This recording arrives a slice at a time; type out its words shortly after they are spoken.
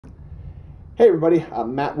Hey everybody,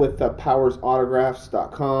 I'm Matt with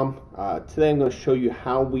powersautographs.com. Today I'm going to show you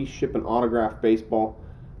how we ship an autographed baseball.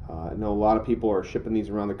 I know a lot of people are shipping these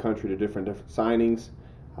around the country to different signings.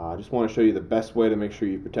 I just want to show you the best way to make sure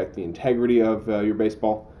you protect the integrity of your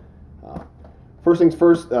baseball. First things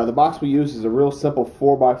first, the box we use is a real simple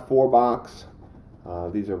 4x4 box.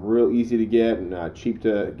 These are real easy to get and cheap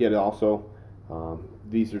to get also.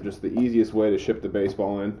 These are just the easiest way to ship the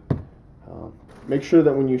baseball in. Make sure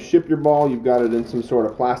that when you ship your ball, you've got it in some sort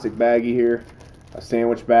of plastic baggie here. A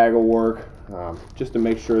sandwich bag will work, just to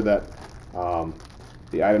make sure that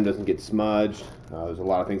the item doesn't get smudged. There's a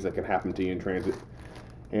lot of things that can happen to you in transit.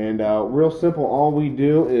 And real simple, all we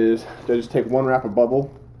do is I just take one wrap of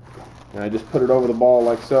bubble, and I just put it over the ball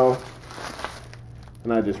like so.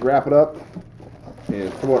 And I just wrap it up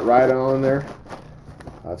and throw it right on there.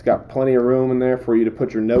 It's got plenty of room in there for you to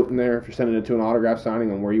put your note in there if you're sending it to an autograph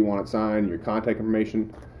signing on where you want it signed, your contact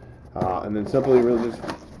information, and then simply really just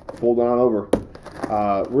fold it on over.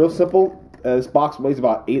 Real simple. This box weighs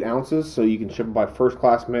about 8 ounces, so you can ship it by first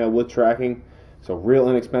class mail with tracking. So real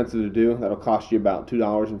inexpensive to do. That'll cost you about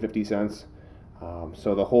 $2.50.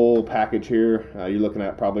 So the whole package here, you're looking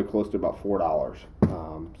at probably close to about $4.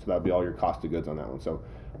 So that'll be all your cost of goods on that one. So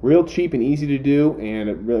real cheap and easy to do, and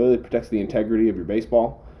it really protects the integrity of your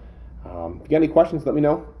baseball. If you got any questions, let me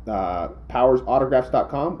know.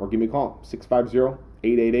 powersautographs.com or give me a call,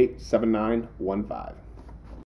 650-888-7915.